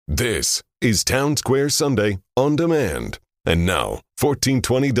This is Town Square Sunday on demand. And now,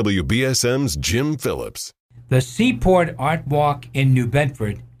 1420 WBSM's Jim Phillips. The Seaport Art Walk in New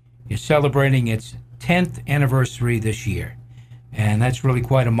Bedford is celebrating its 10th anniversary this year. And that's really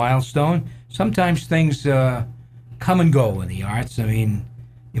quite a milestone. Sometimes things come and go in the arts. I mean,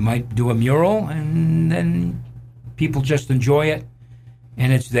 you might do a mural and then people just enjoy it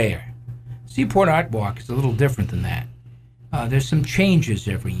and it's there. Seaport Art Walk is a little different than that. There's some changes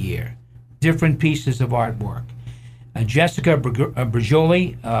every year, different pieces of artwork. Jessica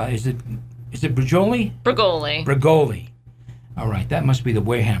Bregoli, is it Bregoli? Bregoli. Bregoli. All right, that must be the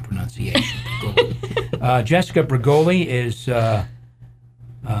Wareham pronunciation. Jessica Bregoli is the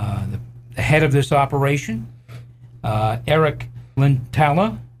head of this operation. Eric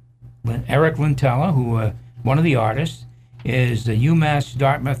Lintala, who one of the artists, is a UMass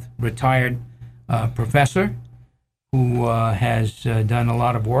Dartmouth retired professor who has done a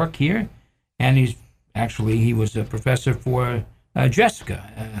lot of work here, and he was a professor for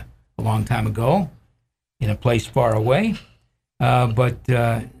Jessica a long time ago in a place far away. But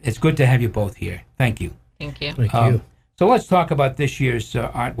it's good to have you both here. Thank you. Thank you. Thank you. So let's talk about this year's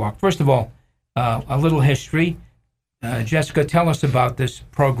Art Walk. First of all, a little history. Jessica, tell us about this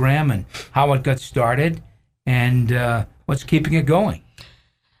program and how it got started and what's keeping it going.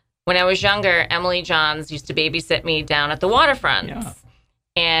 When I was younger, Emily Johns used to babysit me down at the waterfront. Yeah.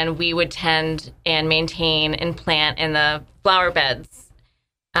 And we would tend and maintain and plant in the flower beds.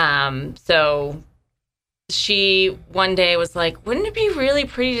 So she one day was like, wouldn't it be really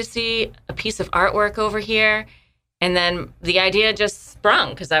pretty to see a piece of artwork over here? And then the idea just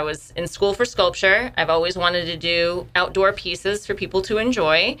sprung because I was in school for sculpture. I've always wanted to do outdoor pieces for people to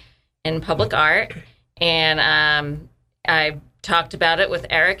enjoy in public art. And I talked about it with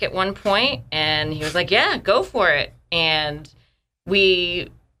Eric at one point, and he was like, yeah, go for it. And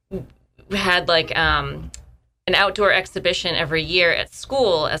we had like an outdoor exhibition every year at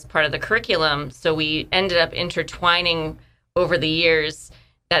school as part of the curriculum. So we ended up intertwining over the years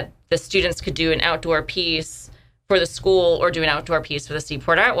that the students could do an outdoor piece for the school or do an outdoor piece for the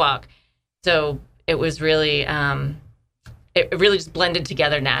Seaport Art Walk. So it was really, it really just blended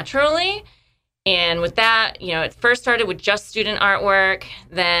together naturally. And with that, it first started with just student artwork.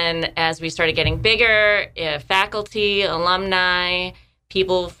 Then as we started getting bigger, faculty, alumni,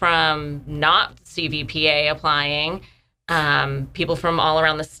 people from not CVPA applying, people from all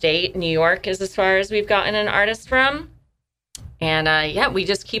around the state. New York is as far as we've gotten an artist from. And we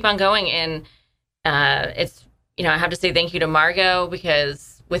just keep on going. And it's, I have to say thank you to Margot,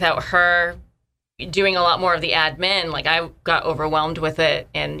 because without her doing a lot more of the admin, like I got overwhelmed with it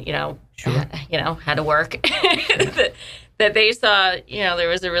and, Sure. Had to work, that they saw, there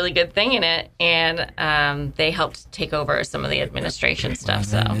was a really good thing in it, and they helped take over some of the administration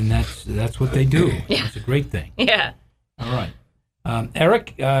stuff. And that's what they do. Yeah. It's a great thing. Yeah. All right.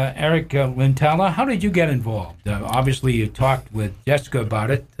 Eric Lintala, how did you get involved? Obviously, you talked with Jessica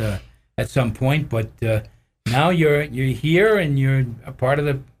about it at some point, but now you're here and you're a part of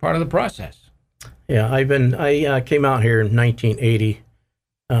the process. Yeah, I came out here in 1980.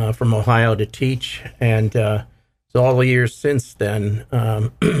 From Ohio to teach, and so all the years since then,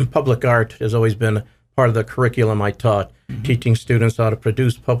 public art has always been part of the curriculum I taught, teaching students how to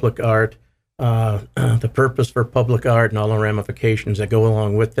produce public art, the purpose for public art, and all the ramifications that go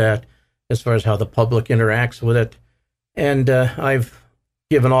along with that, as far as how the public interacts with it. And I've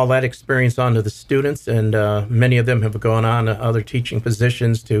given all that experience on to the students, and many of them have gone on to other teaching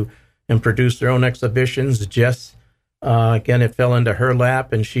positions and produce their own exhibitions. Jess, again, it fell into her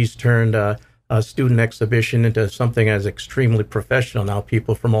lap, and she's turned a student exhibition into something as extremely professional. Now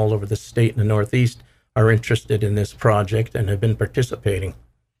people from all over the state and the Northeast are interested in this project and have been participating.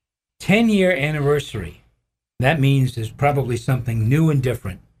 10-year anniversary. That means there's probably something new and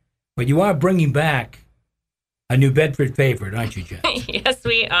different. But you are bringing back a New Bedford favorite, aren't you, Jess? Yes,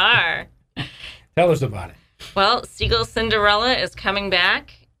 we are. Tell us about it. Well, Seagull Cinderella is coming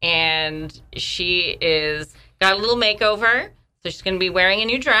back, and she got a little makeover, so she's going to be wearing a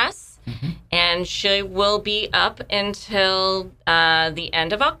new dress, and she will be up until the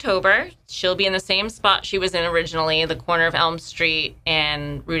end of October. She'll be in the same spot she was in originally, the corner of Elm Street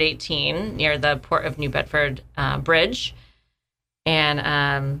and Route 18, near the Port of New Bedford Bridge.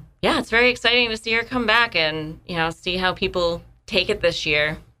 And, it's very exciting to see her come back and, see how people take it this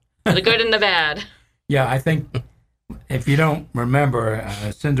year, the good and the bad. Yeah, I think if you don't remember,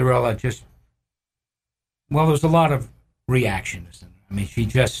 Cinderella there was a lot of reaction. I mean,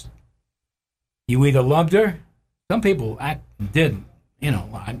 you either loved her. Some people did,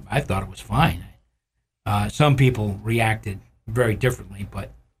 I thought it was fine. Some people reacted very differently,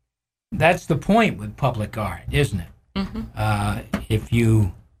 but that's the point with public art, isn't it? If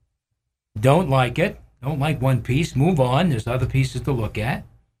you don't like it, don't like one piece, move on. There's other pieces to look at.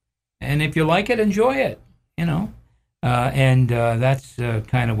 And if you like it, enjoy it, and that's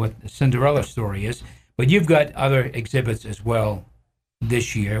kind of what the Cinderella story is. But you've got other exhibits as well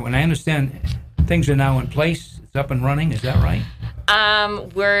this year. When I understand things are now in place, it's up and running, is that right?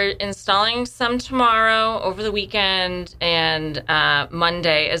 We're installing some tomorrow, over the weekend, and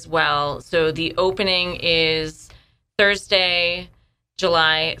Monday as well. So the opening is Thursday,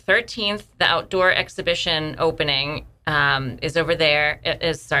 July 13th. The outdoor exhibition opening is over there.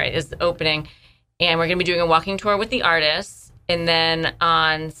 Is the opening. And we're going to be doing a walking tour with the artists. And then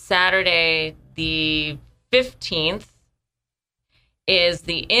on Saturday, the 15th, is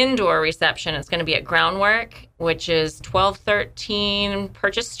the indoor reception. It's going to be at Groundwork, which is 1213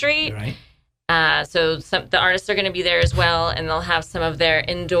 Purchase Street. Right. So the artists are going to be there as well, and they'll have some of their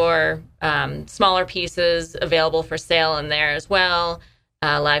indoor smaller pieces available for sale in there as well.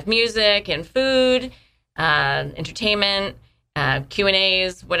 Live music and food, entertainment,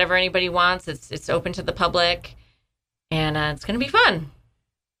 Q&As, whatever anybody wants. It's open to the public, and it's going to be fun.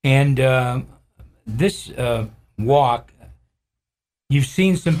 And this walk, you've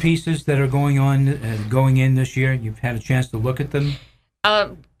seen some pieces that are going in this year. You've had a chance to look at them.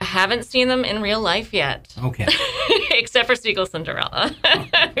 I haven't seen them in real life yet. Okay. Except for Seagull Cinderella.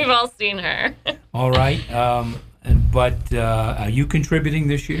 We've all seen her. All right. But are you contributing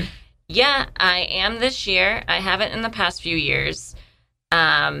this year? Yeah, I am this year. I haven't in the past few years. But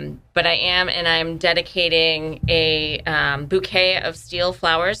I am, and I'm dedicating a bouquet of steel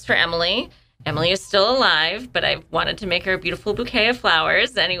flowers for Emily. Emily is still alive, but I wanted to make her a beautiful bouquet of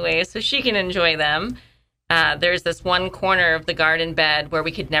flowers anyway so she can enjoy them. There's this one corner of the garden bed where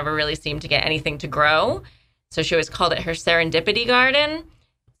we could never really seem to get anything to grow. So she always called it her serendipity garden.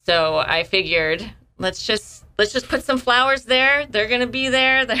 So I figured, let's just put some flowers there. They're going to be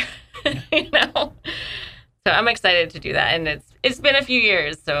there. So I'm excited to do that. And it's been a few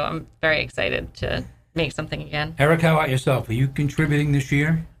years, so I'm very excited to make something again. Eric, how about yourself? Are you contributing this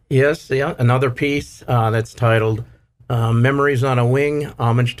year? Yes, yeah, another piece that's titled Memories on a Wing,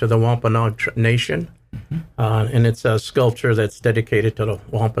 Homage to the Wampanoag Nation. Mm-hmm. And it's a sculpture that's dedicated to the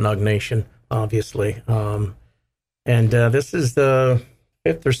Wampanoag Nation, obviously. And this is the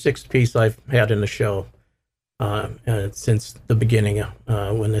fifth or sixth piece I've had in the show since the beginning,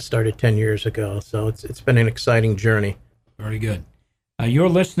 when it started 10 years ago. So it's been an exciting journey. Very good. You're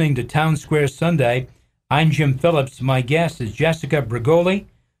listening to Town Square Sunday. I'm Jim Phillips. My guest is Jessica Bregoli,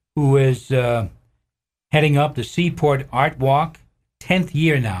 who is heading up the Seaport Art Walk, 10th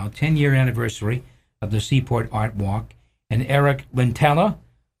year now, 10-year anniversary of the Seaport Art Walk, and Eric Lintala,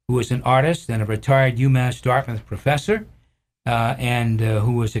 who is an artist and a retired UMass Dartmouth professor, and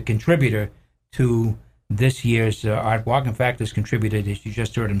who is a contributor to this year's Art Walk. In fact, has contributed, as you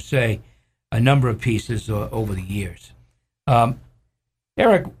just heard him say, a number of pieces over the years.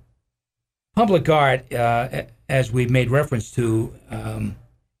 Eric, public art, as we've made reference to,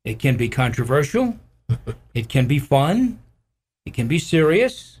 it can be controversial, it can be fun, it can be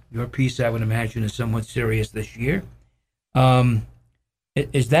serious. Your piece, I would imagine, is somewhat serious this year.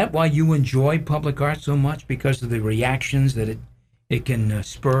 Is that why you enjoy public art so much, because of the reactions that it can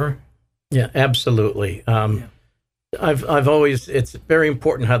spur? Yeah, absolutely. I've always, it's very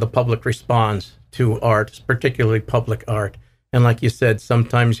important how the public responds to art, particularly public art. And like you said,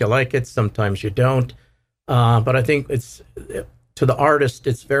 sometimes you like it, sometimes you don't. But I think it's, to the artist,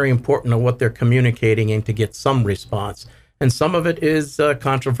 it's very important what they're communicating and to get some response. And some of it is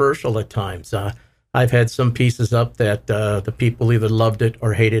controversial at times. I've had some pieces up that the people either loved it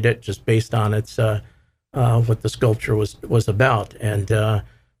or hated it, just based on its what the sculpture was about. And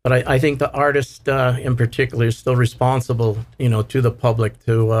but I think the artist in particular is still responsible, to the public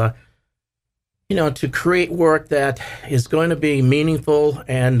to to create work that is going to be meaningful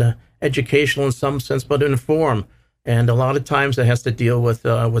and educational in some sense, but inform. And a lot of times it has to deal with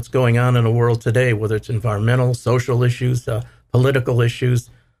what's going on in the world today, whether it's environmental, social issues, political issues.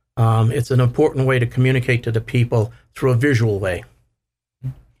 It's an important way to communicate to the people through a visual way.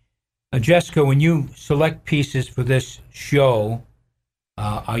 Jessica, when you select pieces for this show,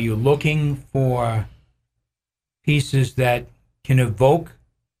 are you looking for pieces that can evoke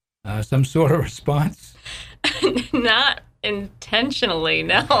some sort of response? Not intentionally,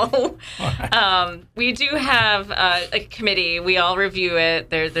 no. Right. We do have a committee. We all review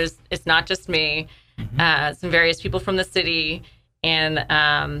it. There's it's not just me. Mm-hmm. Some various people from the city and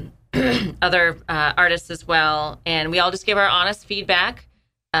other artists as well. And we all just give our honest feedback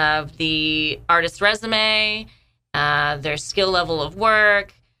of the artist's resume, their skill level of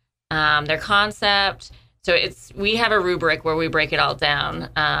work, their concept. So we have a rubric where we break it all down.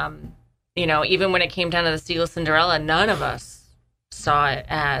 Even when it came down to the Seagull Cinderella, none of us saw it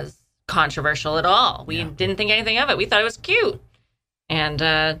as controversial at all. We didn't think anything of it. We thought it was cute.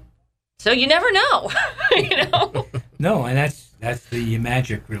 And so you never know, No, and that's the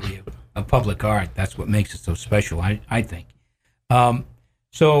magic, really, of public art. That's what makes it so special, I think.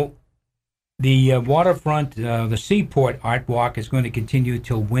 So the waterfront, the Seaport Art Walk is going to continue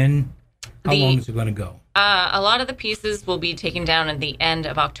till when? How long is it going to go? A lot of the pieces will be taken down at the end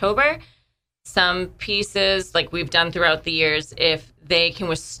of October. Some pieces, like we've done throughout the years, if they can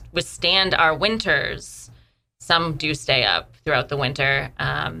withstand our winters, some do stay up throughout the winter.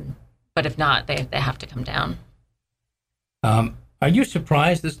 But if not, they have to come down. Are you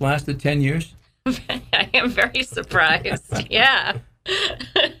surprised this lasted 10 years? I am very surprised. Yeah.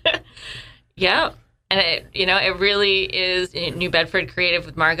 Yeah. And it really is New Bedford Creative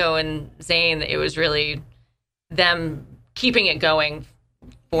with Margot and Zane. It was really them keeping it going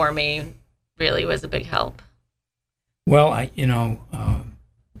for me really was a big help. Well,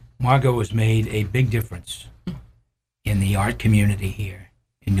 Margot has made a big difference in the art community here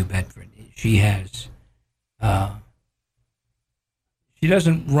in New Bedford. She has, she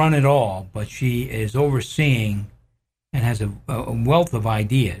doesn't run it all, but she is overseeing and has a wealth of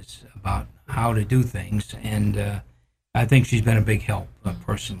ideas about how to do things. And I think she's been a big help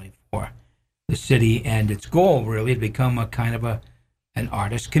personally for the city and its goal, really, to become a kind of an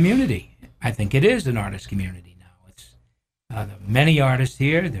artist community. I think it is an artist community now. It's there are many artists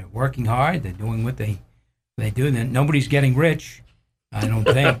here. They're working hard. They're doing what they do. Nobody's getting rich. I don't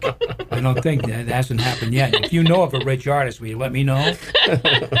think. I don't think that hasn't happened yet. If you know of a rich artist, will you let me know?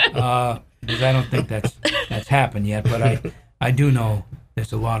 Because I don't think that's happened yet. But I do know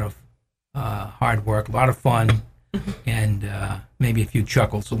there's a lot of hard work, a lot of fun, and maybe a few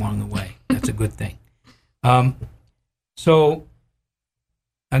chuckles along the way. That's a good thing. So,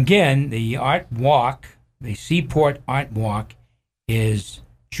 again, the Art Walk, the Seaport Art Walk, is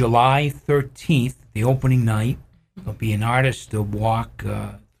July 13th, the opening night. There'll be an artist to walk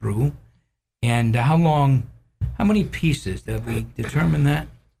through. And how many pieces? Did we determine that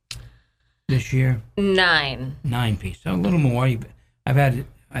this year? 9. 9 pieces. So a little more. I've had,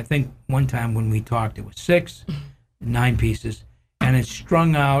 I think one time when we talked, it was 6, 9 pieces. And it's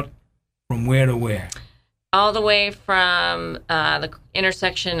strung out from where to where? All the way from the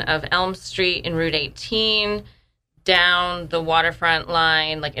intersection of Elm Street and Route 18, down the waterfront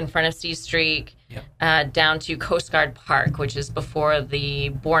line, like in front of C Street, down to Coast Guard Park, which is before the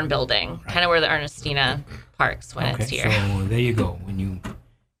Bourne Building, kind of where the Ernestina parks when it's here. So there you go. When you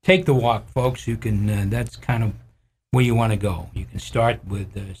take the walk, folks, you can. That's kind of where you want to go. You can start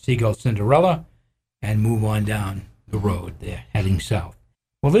with Seagull Cinderella and move on down the road there, heading south.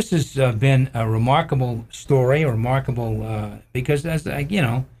 Well, this has been a remarkable story, because as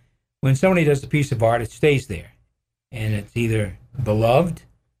when somebody does a piece of art, it stays there, and it's either beloved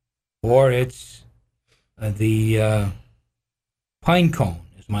or it's the pine cone,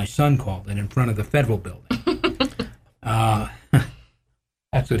 as my son called it, in front of the Federal Building.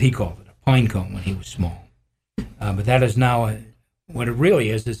 That's what he called it, a pine cone, when he was small. But that is now what it really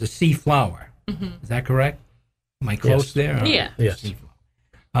is a sea flower. Mm-hmm. Is that correct? Am I close there? Yeah. Yes.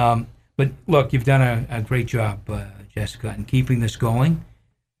 But look, you've done a great job, Jessica, in keeping this going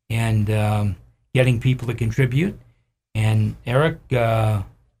and getting people to contribute. And Eric,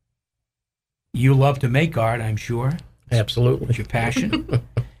 you love to make art, I'm sure. Absolutely. It's your passion.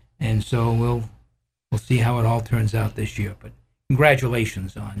 And so we'll see how it all turns out this year. But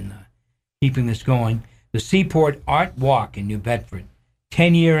congratulations on keeping this going. The Seaport Art Walk in New Bedford,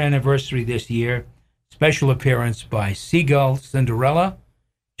 10-year anniversary this year. Special appearance by Seagull Cinderella.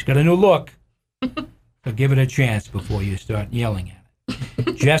 She's got a new look, so give it a chance before you start yelling at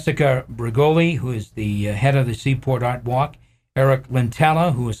it. Jessica Bregoli, who is the head of the Seaport Art Walk. Eric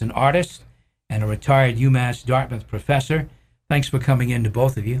Lintala, who is an artist and a retired UMass Dartmouth professor. Thanks for coming in to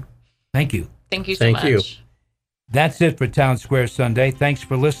both of you. Thank you. Thank you so much. Thank you. That's it for Town Square Sunday. Thanks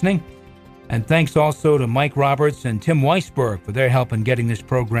for listening. And thanks also to Mike Roberts and Tim Weisberg for their help in getting this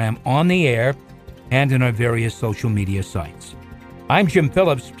program on the air and in our various social media sites. I'm Jim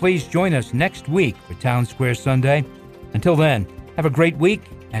Phillips. Please join us next week for Town Square Sunday. Until then, have a great week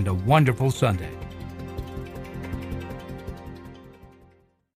and a wonderful Sunday.